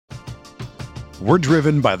We're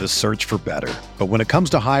driven by the search for better. But when it comes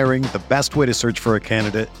to hiring, the best way to search for a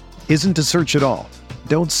candidate isn't to search at all.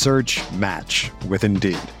 Don't search, match with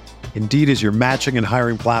Indeed. Indeed is your matching and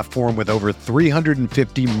hiring platform with over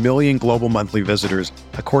 350 million global monthly visitors,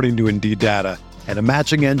 according to Indeed data, and a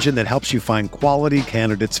matching engine that helps you find quality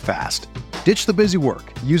candidates fast. Ditch the busy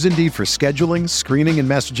work. Use Indeed for scheduling, screening, and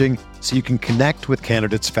messaging so you can connect with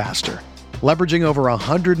candidates faster. Leveraging over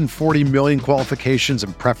 140 million qualifications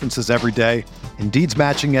and preferences every day, Indeed's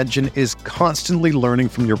matching engine is constantly learning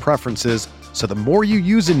from your preferences, so the more you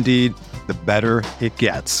use Indeed, the better it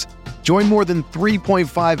gets. Join more than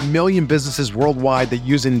 3.5 million businesses worldwide that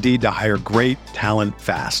use Indeed to hire great talent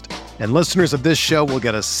fast. And listeners of this show will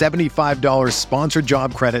get a $75 sponsored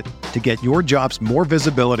job credit to get your jobs more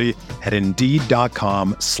visibility at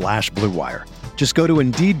Indeed.com/Blue Wire. Just go to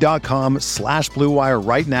Indeed.com/Blue Wire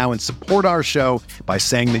right now and support our show by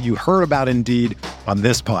saying that you heard about Indeed on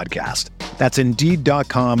this podcast. That's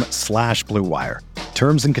Indeed.com/Blue Wire.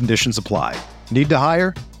 Terms and conditions apply. Need to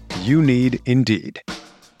hire? You need Indeed.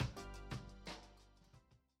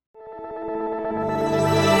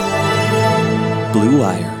 Blue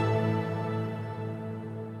Wire.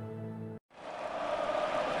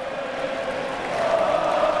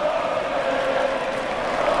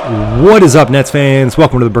 What is up, Nets fans?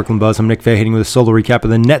 Welcome to the Brooklyn Buzz. I'm Nick Fay, hitting with a solo recap of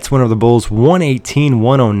the Nets win over the Bulls,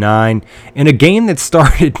 118-109, in a game that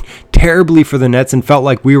started terribly for the Nets and felt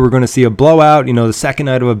like we were going to see a blowout. You know, the second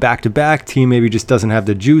night of a back-to-back, team maybe just doesn't have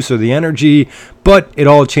the juice or the energy, but it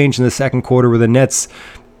all changed in the second quarter where the Nets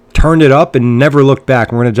turned it up and never looked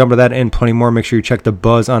back. We're going to jump to that and plenty more. Make sure you check the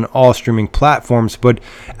Buzz on all streaming platforms. But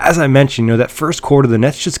as I mentioned, you know, that first quarter, the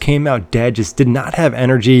Nets just came out dead, just did not have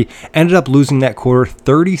energy, ended up losing that quarter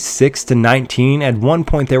 36-19. At one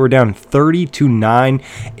point, they were down 30-9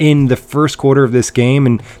 in the first quarter of this game,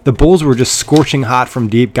 and the Bulls were just scorching hot from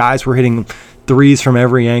deep. Guys were hitting threes from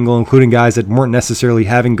every angle, including guys that weren't necessarily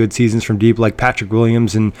having good seasons from deep, like Patrick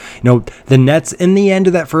Williams. And, you know, the Nets in the end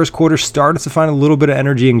of that first quarter started to find a little bit of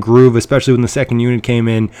energy and groove, especially when the second unit came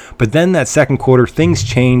in. But then that second quarter, things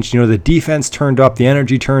changed. You know, the defense turned up, the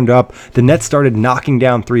energy turned up. The Nets started knocking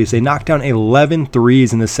down threes. They knocked down 11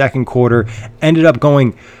 threes in the second quarter, ended up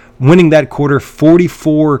winning that quarter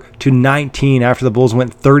 44-19 after the Bulls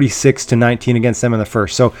went 36-19 against them in the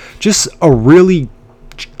first. So just a really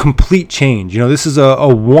complete change. You know, this is a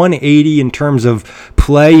 180 in terms of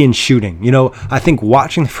play and shooting. You know, I think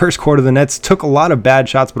watching the first quarter, the Nets took a lot of bad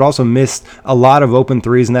shots, but also missed a lot of open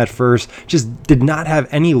threes in that first. Just did not have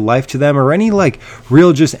any life to them or any like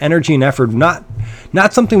real just energy and effort. Not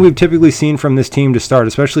something we've typically seen from this team to start,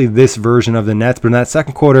 especially this version of the Nets. But in that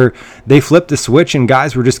second quarter, they flipped the switch and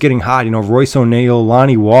guys were just getting hot. You know, Royce O'Neal,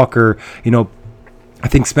 Lonnie Walker, you know, I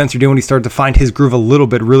think Spencer Dinwiddie started to find his groove a little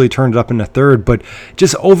bit, really turned it up in the third. But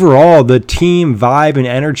just overall, the team vibe and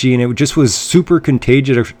energy, and it just was super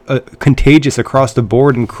contagious across the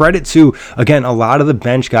board. And credit to, again, a lot of the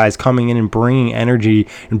bench guys coming in and bringing energy.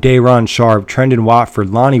 Day'Ron Sharpe, Trendon Watford,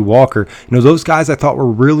 Lonnie Walker. You know, those guys I thought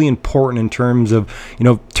were really important in terms of, you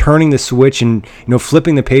know, turning the switch and, you know,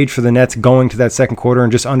 flipping the page for the Nets going to that second quarter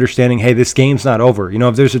and just understanding, hey, this game's not over. You know,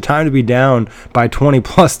 if there's a time to be down by 20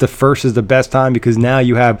 plus, the first is the best time because now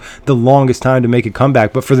you have the longest time to make a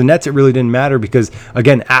comeback. But for the Nets, it really didn't matter because,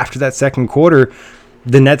 again, after that second quarter,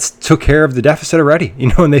 the Nets took care of the deficit already, you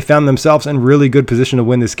know, and they found themselves in really good position to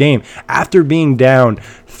win this game. After being down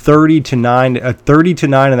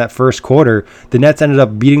 30-9 in that first quarter, the Nets ended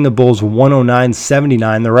up beating the Bulls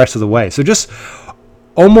 109-79 the rest of the way. So just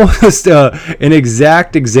almost an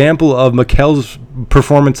exact example of Mikal's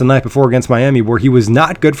performance the night before against Miami, where he was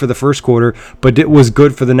not good for the first quarter, but it was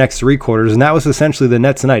good for the next three quarters. And that was essentially the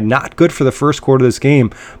Nets tonight. Not good for the first quarter of this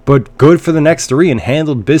game, but good for the next three and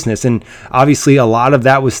handled business. And obviously a lot of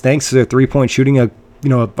that was thanks to their three-point shooting, a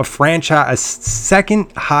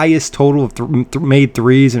second highest total of made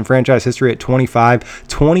threes in franchise history at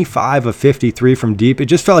 25 of 53 from deep. It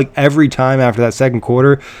just felt like every time after that second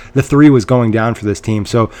quarter, the three was going down for this team.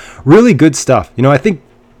 So really good stuff. You know, I think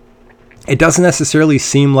it doesn't necessarily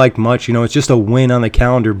seem like much, you know, it's just a win on the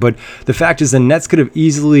calendar. But the fact is the Nets could have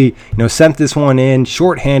easily, you know, sent this one in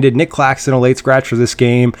shorthanded. Nick Claxton, a late scratch for this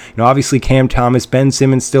game. You know, obviously Cam Thomas, Ben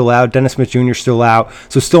Simmons still out, Dennis Smith Jr. still out.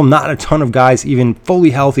 So still not a ton of guys even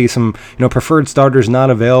fully healthy. Some, you know, preferred starters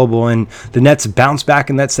not available. And the Nets bounce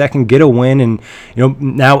back in that second, get a win. And, you know,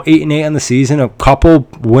 now 8-8 on the season, a couple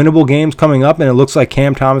winnable games coming up. And it looks like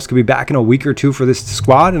Cam Thomas could be back in a week or two for this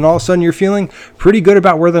squad. And all of a sudden you're feeling pretty good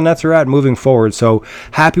about where the Nets are at moving forward. So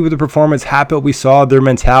happy with the performance, happy what we saw, their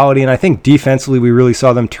mentality, and I think defensively we really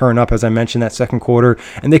saw them turn up, as I mentioned, that second quarter,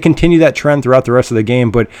 and they continue that trend throughout the rest of the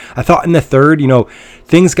game. But I thought in the third,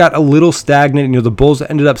 things got a little stagnant. The Bulls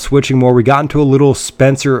ended up switching more. We got into a little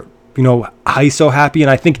Spencer ISO happy, and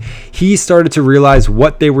I think he started to realize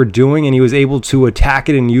what they were doing, and he was able to attack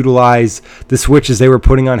it and utilize the switches they were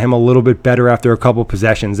putting on him a little bit better after a couple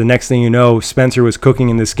possessions. The next thing you know, Spencer was cooking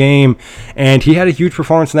in this game, and he had a huge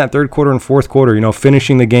performance in that third quarter and fourth quarter,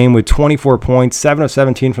 finishing the game with 24 points, 7 of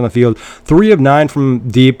 17 from the field, 3 of 9 from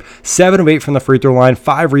deep, 7 of 8 from the free throw line,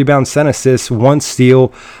 5 rebounds, 10 assists, 1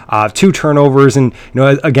 steal, 2 turnovers, and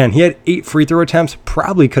again, he had 8 free throw attempts,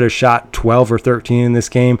 probably could have shot 12 or 13 in this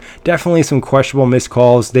game. Definitely some questionable missed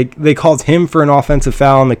calls. They called him for an offensive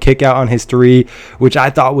foul on the kick out on his 3, which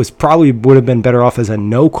I thought was probably would have been better off as a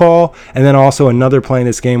no call. And then also another play in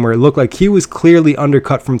this game where it looked like he was clearly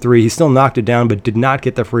undercut from 3. He still knocked it down, but did not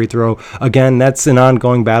get the free throw. Again, that's an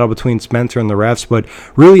ongoing battle between Spencer and the refs, but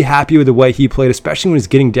really happy with the way he played, especially when he's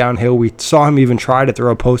getting downhill. We saw him even try to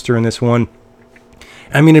throw a poster in this one.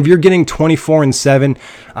 I mean, if you're getting 24 and 7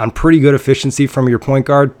 on pretty good efficiency from your point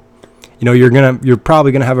guard, you're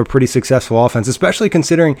probably gonna have a pretty successful offense, especially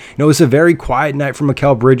considering it was a very quiet night for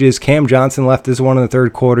Mikal Bridges. Cam Johnson left this one in the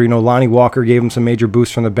third quarter. Lonnie Walker gave him some major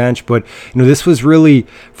boosts from the bench, but this was really,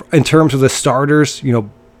 in terms of the starters,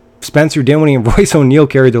 Spencer Dinwiddie and Royce O'Neal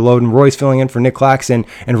carried the load, and Royce filling in for Nick Claxton.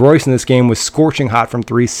 And Royce in this game was scorching hot from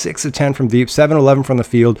 3, 6 of 10 from deep, 7 of 11 from the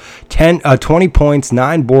field, 20 points,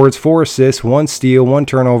 9 boards, 4 assists, 1 steal, 1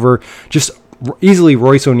 turnover. Just easily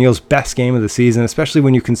Royce O'Neal's best game of the season, especially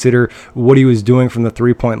when you consider what he was doing from the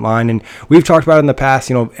three-point line. And we've talked about it in the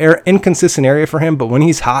past, inconsistent area for him, but when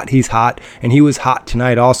he's hot, and he was hot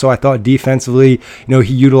tonight. Also, I thought defensively,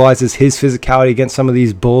 he utilizes his physicality against some of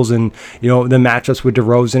these Bulls and, the matchups with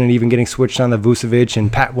DeRozan and even getting switched on to Vucevic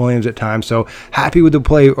and Pat Williams at times. So happy with the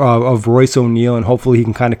play of Royce O'Neal, and hopefully he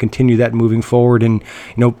can kind of continue that moving forward and,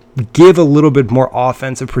 give a little bit more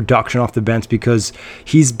offensive production off the bench, because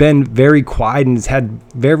he's been very quiet and has had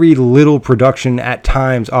very little production at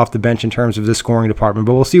times off the bench in terms of the scoring department.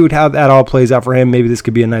 But we'll see how that all plays out for him. Maybe this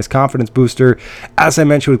could be a nice confidence booster. As I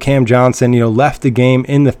mentioned with Cam Johnson, left the game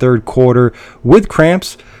in the third quarter with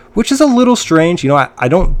cramps, which is a little strange. I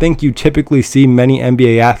don't think you typically see many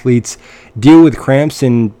NBA athletes deal with cramps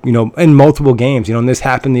in multiple games. And this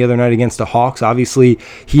happened the other night against the Hawks. Obviously,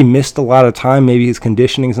 he missed a lot of time. Maybe his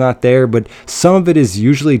conditioning's not there, but some of it is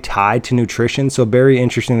usually tied to nutrition. So very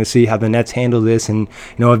interesting to see how the Nets handle this, and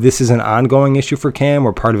if this is an ongoing issue for Cam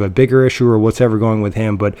or part of a bigger issue or what's ever going with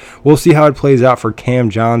him. But we'll see how it plays out for Cam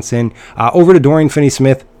Johnson. Over to Dorian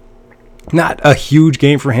Finney-Smith. Not a huge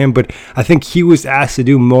game for him, but I think he was asked to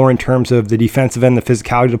do more in terms of the defensive end, the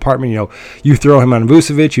physicality department. You throw him on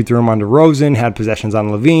Vucevic, you throw him on DeRozan, had possessions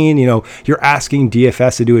on Levine. You're asking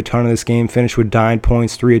DFS to do a ton of this game. Finished with 9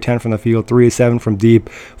 points, 3 of 10 from the field, 3 of 7 from deep,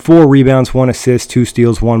 4 rebounds, 1 assist, 2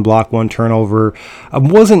 steals, 1 block, 1 turnover.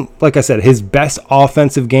 Wasn't, like I said, his best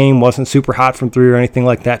offensive game. Wasn't super hot from 3 or anything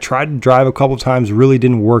like that. Tried to drive a couple times, really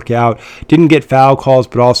didn't work out. Didn't get foul calls,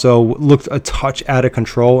 but also looked a touch out of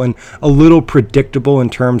control and a little predictable in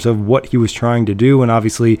terms of what he was trying to do, and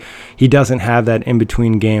obviously he doesn't have that in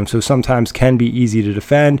between game, so sometimes can be easy to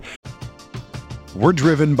defend. We're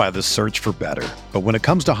driven by the search for better, but when it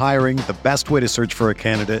comes to hiring, the best way to search for a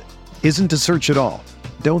candidate isn't to search at all.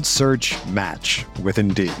 Don't search, match with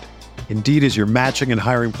Indeed. Indeed is your matching and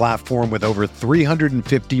hiring platform with over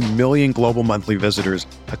 350 million global monthly visitors,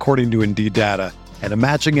 according to Indeed data, and a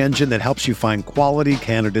matching engine that helps you find quality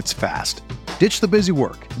candidates fast. Ditch the busy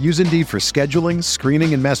work. Use Indeed for scheduling,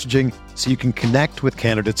 screening, and messaging so you can connect with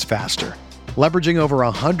candidates faster. Leveraging over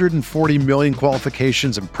 140 million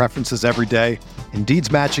qualifications and preferences every day,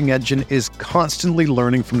 Indeed's matching engine is constantly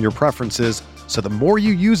learning from your preferences, so the more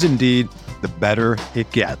you use Indeed, the better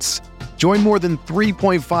it gets. Join more than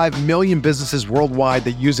 3.5 million businesses worldwide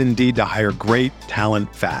that use Indeed to hire great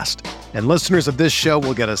talent fast. And listeners of this show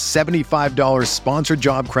will get a $75 sponsored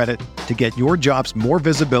job credit to get your jobs more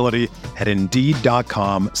visibility at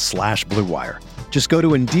Indeed.com/Blue Wire. Just go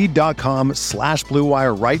to Indeed.com/Blue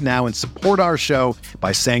Wire right now and support our show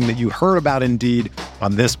by saying that you heard about Indeed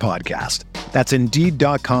on this podcast. That's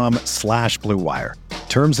Indeed.com/Blue Wire.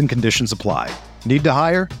 Terms and conditions apply. Need to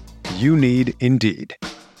hire? You need Indeed.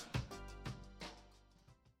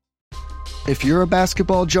 If you're a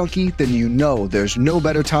basketball junkie, then you know there's no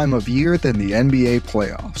better time of year than the NBA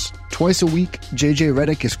playoffs. Twice a week, JJ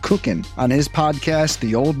Redick is cooking on his podcast,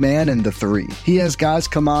 The Old Man and the Three. He has guys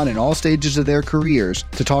come on in all stages of their careers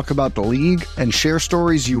to talk about the league and share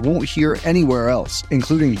stories you won't hear anywhere else,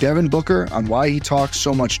 including Devin Booker on why he talks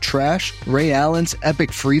so much trash, Ray Allen's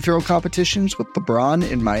epic free throw competitions with LeBron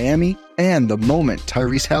in Miami, and the moment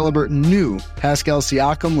Tyrese Halliburton knew Pascal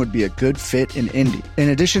Siakam would be a good fit in Indy. In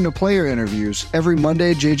addition to player interviews, every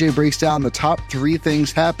Monday JJ breaks down the top 3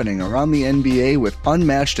 things happening around the NBA with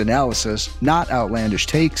unmatched analysis, not outlandish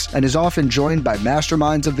takes, and is often joined by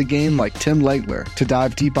masterminds of the game like Tim Legler to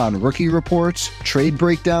dive deep on rookie reports, trade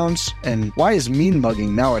breakdowns, and why is mean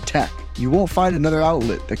mugging now a tech? You won't find another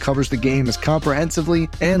outlet that covers the game as comprehensively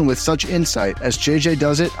and with such insight as JJ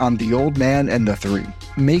does it on The Old Man and the Three.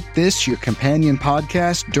 Make this your companion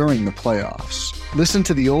podcast during the playoffs. Listen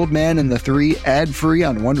to The Old Man and the Three ad-free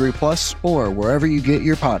on Wondery Plus or wherever you get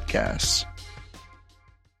your podcasts.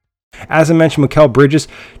 As I mentioned, Mikal Bridges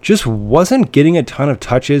just wasn't getting a ton of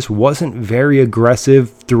touches, wasn't very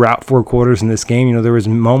aggressive throughout 4 quarters in this game. You know, there was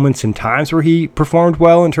moments and times where he performed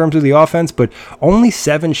well in terms of the offense, but only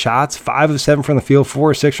 7 shots, 5 of 7 from the field,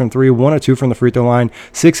 4 of 6 from 3, 1 of 2 from the free throw line,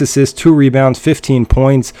 6 assists, 2 rebounds, 15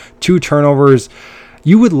 points, 2 turnovers.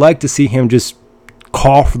 You would like to see him just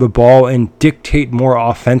call for the ball and dictate more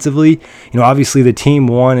offensively. You know, obviously the team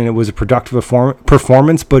won and it was a productive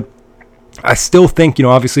performance, but I still think, you know,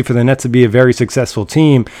 obviously for the Nets to be a very successful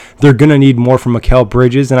team, they're going to need more from Mikal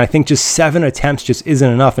Bridges. And I think just 7 attempts just isn't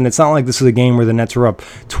enough. And it's not like this is a game where the Nets were up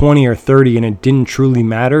 20 or 30 and it didn't truly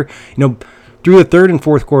matter. You know, through the 3rd and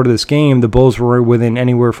 4th quarter of this game, the Bulls were within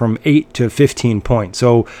anywhere from 8 to 15 points.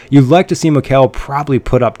 So you'd like to see Mikal probably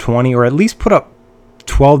put up 20 or at least put up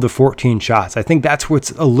 12 to 14 shots. I think that's what's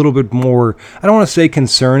a little bit more, I don't want to say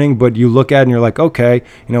concerning, but you look at it and you're like, okay,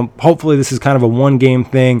 you know, hopefully this is kind of a 1-game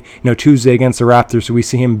thing, you know, Tuesday against the Raptors, so we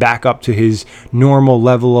see him back up to his normal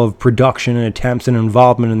level of production and attempts and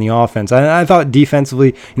involvement in the offense. I thought defensively,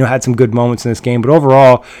 you know, had some good moments in this game, but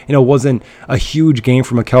overall, you know, wasn't a huge game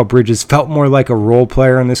for Mikal Bridges. Felt more like a role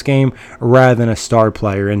player in this game rather than a star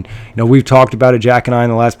player. And, you know, we've talked about it, Jack and I, in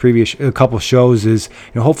the last previous couple shows, is,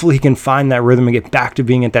 you know, hopefully he can find that rhythm and get back to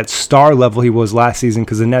being at that star level he was last season,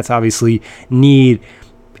 because the Nets obviously need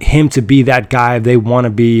him to be that guy. They want to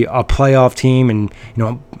be a playoff team and, you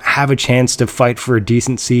know, have a chance to fight for a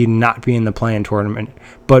decent seed and not be in the play-in tournament.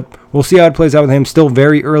 But we'll see how it plays out with him. Still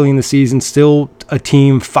very early in the season, still a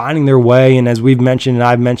team finding their way. And as we've mentioned, and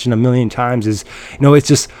I've mentioned a million times, is, you know, it's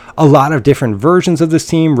just a lot of different versions of this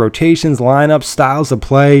team, rotations, lineups, styles of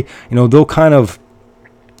play. You know, they'll kind of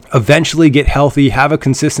eventually get healthy, have a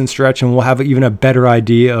consistent stretch, and we'll have even a better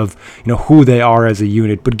idea of, you know, who they are as a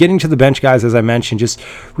unit. But getting to the bench guys, as I mentioned, just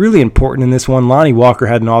really important in this one. Lonnie Walker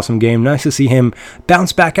had an awesome game. Nice to see him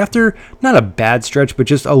bounce back after not a bad stretch, but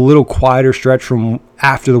just a little quieter stretch from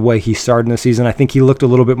after the way he started in the season. I think he looked a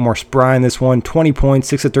little bit more spry in this one. 20 points,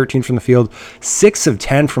 6 of 13 from the field, 6 of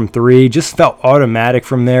 10 from 3. Just felt automatic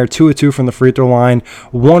from there. 2 of 2 from the free throw line,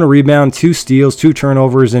 1 rebound, 2 steals, 2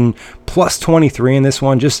 turnovers, and plus 23 in this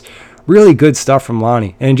one. Just really good stuff from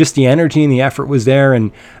Lonnie. And just the energy and the effort was there.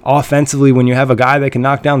 And offensively, when you have a guy that can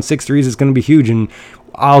knock down 6 threes, it's going to be huge. And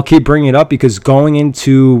I'll keep bringing it up because going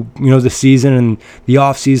into, you know, the season and the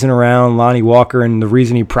offseason around Lonnie Walker, and the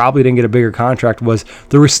reason he probably didn't get a bigger contract was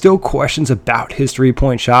there were still questions about his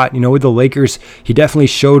three-point shot. You know, with the Lakers, he definitely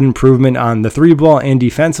showed improvement on the three ball and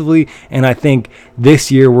defensively, and I think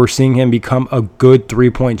this year we're seeing him become a good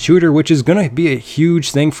three-point shooter, which is going to be a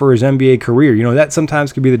huge thing for his NBA career. You know, that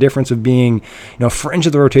sometimes could be the difference of being, you know, fringe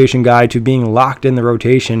of the rotation guy to being locked in the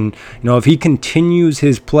rotation. You know, if he continues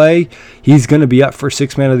his play, he's going to be up for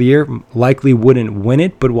Sixth Man of the Year. Likely wouldn't win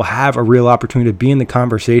it, but will have a real opportunity to be in the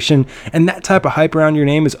conversation. And that type of hype around your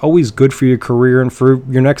name is always good for your career and for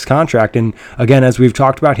your next contract. And again, as we've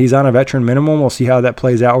talked about, he's on a veteran minimum. We'll see how that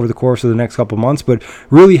plays out over the course of the next couple months, but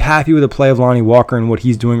really happy with the play of Lonnie Walker and what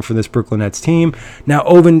he's doing for this Brooklyn Nets team. Now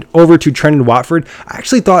over to Trendon Watford. I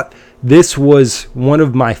actually thought this was one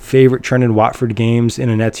of my favorite Trendon Watford games in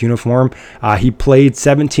a Nets uniform. He played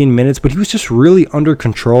 17 minutes, but he was just really under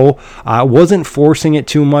control. Wasn't forcing it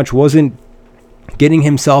too much, wasn't getting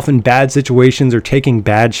himself in bad situations or taking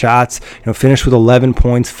bad shots. You know, finished with 11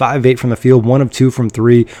 points, 5-8 from the field, 1 of 2 from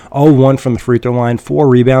 3, 0-1 from the free throw line, 4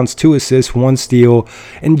 rebounds, 2 assists, 1 steal,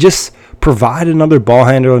 and just provide another ball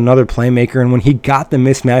handler, another playmaker. And when he got the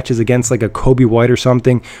mismatches against like a Kobe White or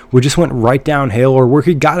something, we just went right downhill, or where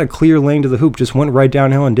he got a clear lane to the hoop, just went right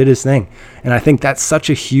downhill and did his thing. And I think that's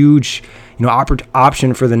such a huge, you know,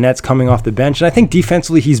 option for the Nets coming off the bench. And I think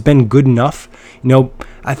defensively he's been good enough. You know,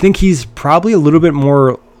 I think he's probably a little bit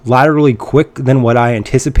more laterally quick than what I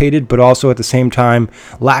anticipated, but also at the same time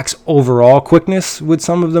lacks overall quickness with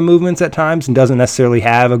some of the movements at times and doesn't necessarily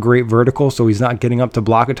have a great vertical, so he's not getting up to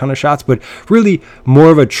block a ton of shots, but really more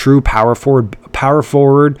of a true power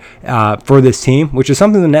forward for this team, which is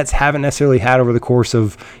something the Nets haven't necessarily had over the course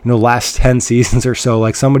of last 10 seasons or so.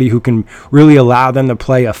 Like somebody who can really allow them to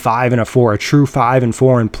play a 5 and a 4, a true 5 and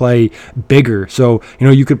 4, and play bigger. So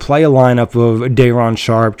you could play a lineup of Day'Ron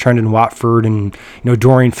Sharpe, Trendon Watford, and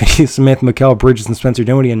Dorian Finney-Smith, Mikal Bridges, and Spencer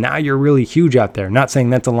Dinwiddie, and now you're really huge out there. Not saying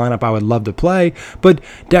that's a lineup I would love to play, but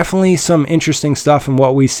definitely some interesting stuff in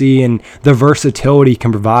what we see and the versatility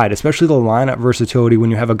can provide, especially the lineup versatility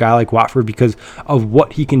when you have a guy like Watford, because of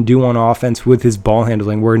what he can do on offense with his ball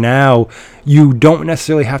handling, where now you don't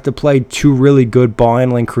necessarily have to play two really good ball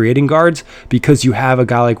handling creating guards because you have a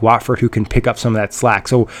guy like Watford who can pick up some of that slack.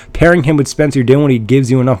 So pairing him with Spencer Dinwiddie gives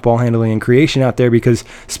you enough ball handling and creation out there, because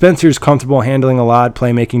Spencer's comfortable handling a lot,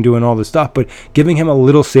 playmaking, doing all this stuff, but giving him a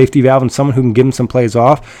little safety valve and someone who can give him some plays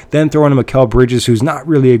off, then throwing in Mikal Bridges, who's not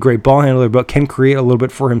really a great ball handler but can create a little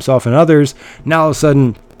bit for himself and others. Now all of a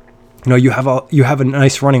sudden, you have a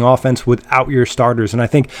nice running offense without your starters, and I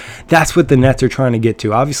think that's what the Nets are trying to get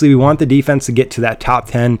to. Obviously, we want the defense to get to that top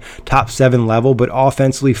 10, top 7 level, but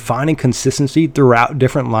offensively, finding consistency throughout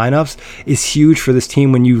different lineups is huge for this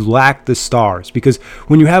team when you lack the stars. Because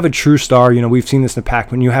when you have a true star, we've seen this in the past,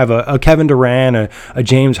 when you have a Kevin Durant, a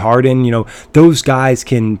James Harden, those guys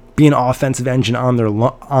can be an offensive engine on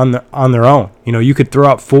their own. You could throw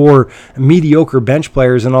out 4 mediocre bench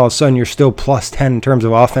players, and all of a sudden you're still plus 10 in terms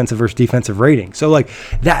of offensive versus defensive rating. So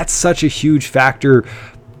that's such a huge factor,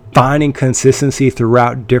 finding consistency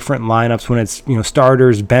throughout different lineups when it's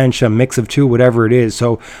starters, bench, a mix of two, whatever it is.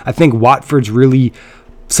 So I think Watford's really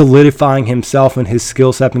solidifying himself and his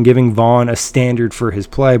skill set and giving Vaughn a standard for his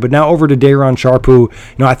play. But now over to Day'Ron Sharpe, who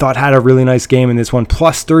I thought had a really nice game in this one,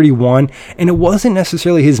 plus 31, and it wasn't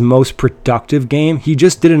necessarily his most productive game. He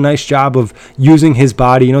just did a nice job of using his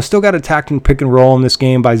body. Still got attacked in pick and roll in this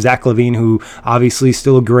game by Zach LaVine, who obviously is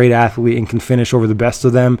still a great athlete and can finish over the best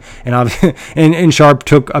of them. And Sharpe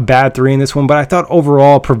took a bad 3 in this one, but I thought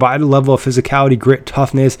overall provided a level of physicality, grit,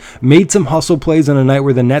 toughness, made some hustle plays on a night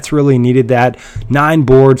where the Nets really needed that. 9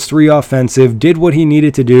 boards, 3 offensive, did what he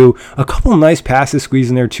needed to do. A couple nice passes squeezed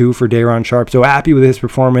in there too for Day'Ron Sharpe, so happy with his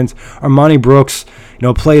performance. Armani Brooks,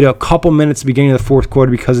 played a couple minutes at the beginning of the fourth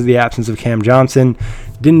quarter because of the absence of Cam Johnson.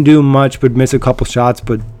 Didn't do much, but missed a couple shots,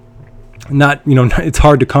 but not, it's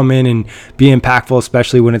hard to come in and be impactful,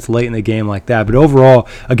 especially when it's late in the game like that. But overall,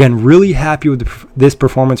 again, really happy with this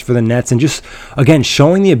performance for the Nets, and just, again,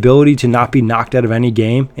 showing the ability to not be knocked out of any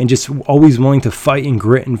game and just always willing to fight and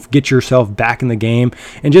grit and get yourself back in the game.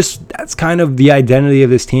 And just, that's kind of the identity of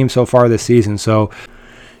this team so far this season. So,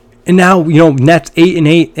 and now, Nets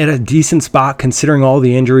 8-8 at a decent spot considering all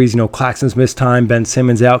the injuries. Claxton's missed time, Ben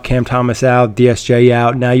Simmons out, Cam Thomas out, DSJ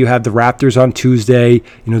out. Now you have the Raptors on Tuesday.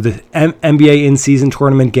 The NBA in-season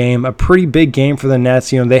tournament game, a pretty big game for the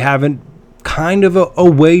Nets. They haven't kind of a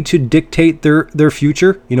way to dictate their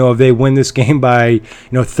future. If they win this game by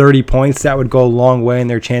 30 points, that would go a long way in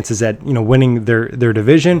their chances at winning their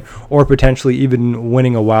division, or potentially even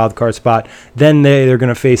winning a wild card spot. Then they're going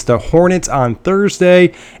to face the Hornets on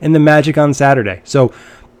Thursday and the Magic on Saturday. So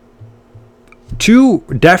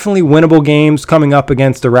 2 definitely winnable games coming up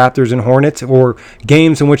against the Raptors and Hornets, or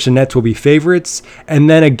games in which the Nets will be favorites, and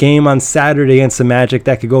then a game on Saturday against the Magic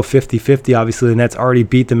that could go 50-50. Obviously, the Nets already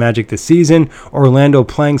beat the Magic this season. Orlando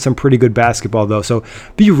playing some pretty good basketball, though, so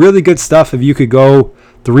be really good stuff if you could go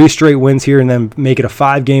 3 straight wins here and then make it a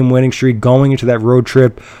 5-game winning streak going into that road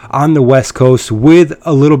trip on the West Coast with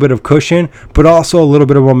a little bit of cushion, but also a little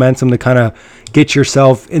bit of momentum to kind of get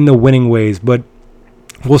yourself in the winning ways. But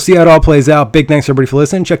we'll see how it all plays out. Big thanks, everybody, for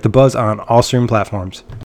listening. Check the Buzz on all streaming platforms.